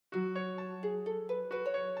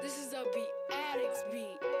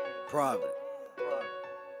Private.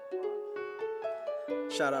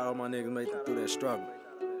 Shout out all my niggas making it through that struggle.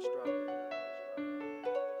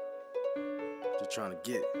 Just trying to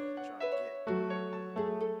get it.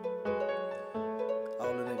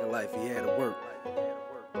 All the nigga life he had to work.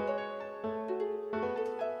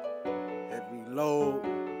 Heavy load.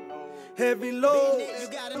 Heavy load. You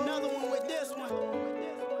got another one with this one.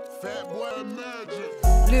 Fat boy magic.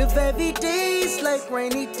 Live every day's like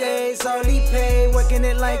rainy days, all he pay, working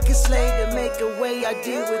it like a slave to make a way. I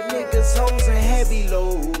deal with niggas, hoes, and heavy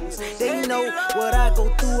loads. They know what I go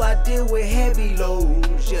through, I deal with heavy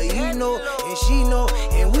loads. Yeah, you know, and she know,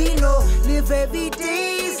 and we know. Live every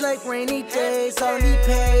day's like rainy days, all he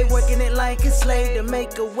pay, working it like a slave to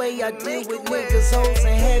make a way. I deal with niggas, hoes,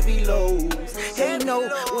 and heavy loads. They know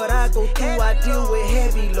what I go through, I deal with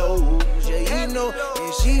heavy loads. Yeah, you know,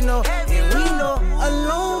 and she know, and we know. A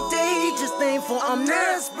long day, just thankful I'm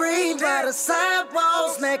not sprayed by the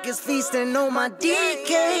sidewalk. Smack is feasting on my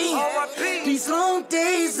DK. These long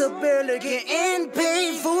days are barely getting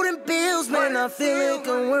paid. Food and bills, man, I feel like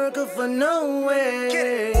I'm working for no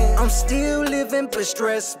way. I'm still living but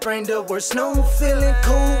stressed, brain the worst, no feeling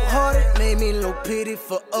cold-hearted. Made me no pity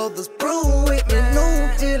for others, bro with me.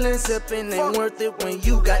 No dealing, sipping ain't worth it when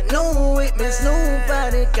you got no witness.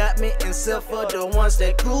 Nobody got me except for the ones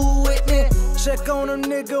that grew with me. Check on a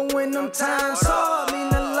nigga when them times hard.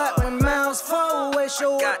 Mean a lot when miles fall away.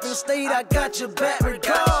 Show up and state, I got your back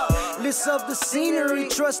regardless of the scenery.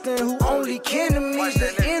 Trusting who only kin to me.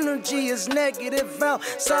 The energy is negative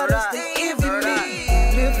outsiders, they envy me.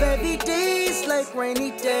 Live every day's like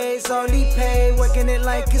rainy days, all he pay, working it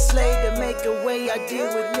like a slave to make a way. I deal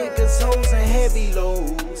with niggas, hoes, and heavy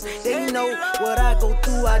loads. They know what I go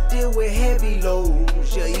through, I deal with heavy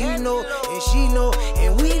loads. Yeah, you know, and she know,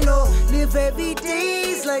 and we know. Live every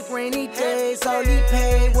day's like rainy days, all he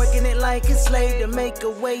pay, working it like a slave to make a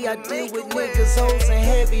way. I deal with niggas, hoes, and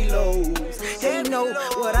heavy loads. They know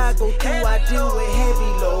what I go through, I deal with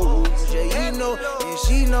heavy loads. Yeah, you know, and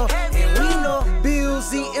she know, and we know.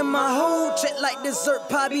 Bills eating my whole check like dessert,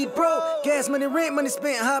 poppy bro. Gas money, rent money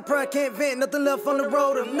spent, high price, can't vent, nothing left on the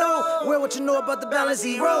road of no. Well, what you know about the balance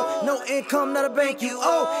zero? No income, not a bank you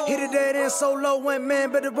owe. Hit it dead end so low, went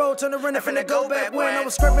man, better roll, turn around and finna go back when I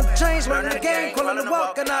was scraping the change, running the game, calling the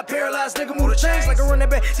walk, and I paralyzed, nigga move the change like a running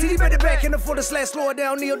back. TD better back in the foot, slash, slow it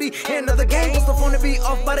down, Neil D, end of the game. What's the phone to be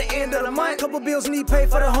off by the end of the month? Couple bills need pay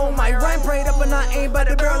for the home, I rhyme, prayed up and I aim by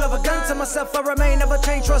the barrel of a gun. To myself, I remain, never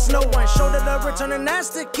change, trust no one. Show that I return a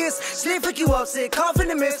nasty kiss, sleep fuck you up, sick, cough in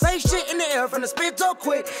the mist, face shit in the air from the spit so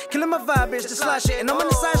quick, killing my vibe, bitch, the slide shit, and I'm on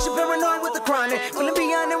the side shit, paranoid with the chronic, feeling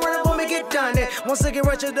beyond it, running for me, get done it. Once I get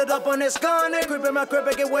ratcheted up on this gun, creep in my crib,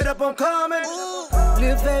 I get wet up, I'm coming.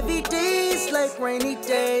 Live every day's like rainy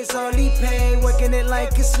days, all he pay, working it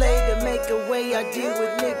like a slave to make a way. I deal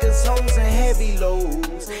with niggas, hoes, and heavy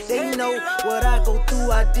loads. They know what I go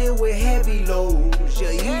through, I deal with heavy loads.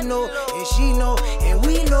 Yeah, you know, and she know, and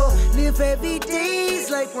we know. Live every day's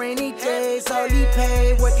like rainy days, all he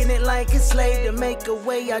pay, working it like a slave to make a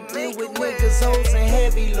way. I deal with niggas, hoes, and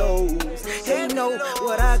heavy loads. They know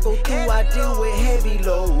what I go through, I deal with heavy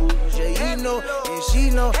loads. Yeah, you know, and she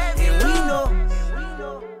know, and we know.